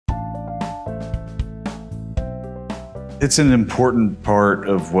It's an important part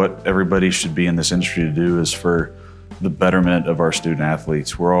of what everybody should be in this industry to do is for the betterment of our student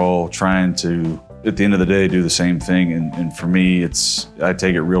athletes. We're all trying to, at the end of the day, do the same thing. And for me, I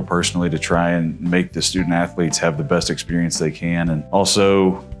take it real personally to try and make the student athletes have the best experience they can and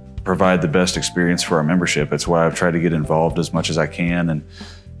also provide the best experience for our membership. That's why I've tried to get involved as much as I can. And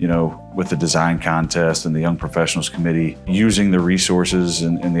with the design contest and the Young Professionals Committee, using the resources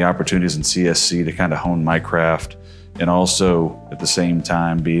and the opportunities in CSC to kind of hone my craft, and also at the same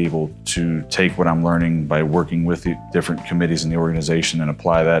time be able to take what I'm learning by working with the different committees in the organization and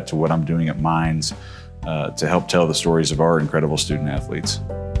apply that to what I'm doing at Mines to help tell the stories of our incredible student athletes.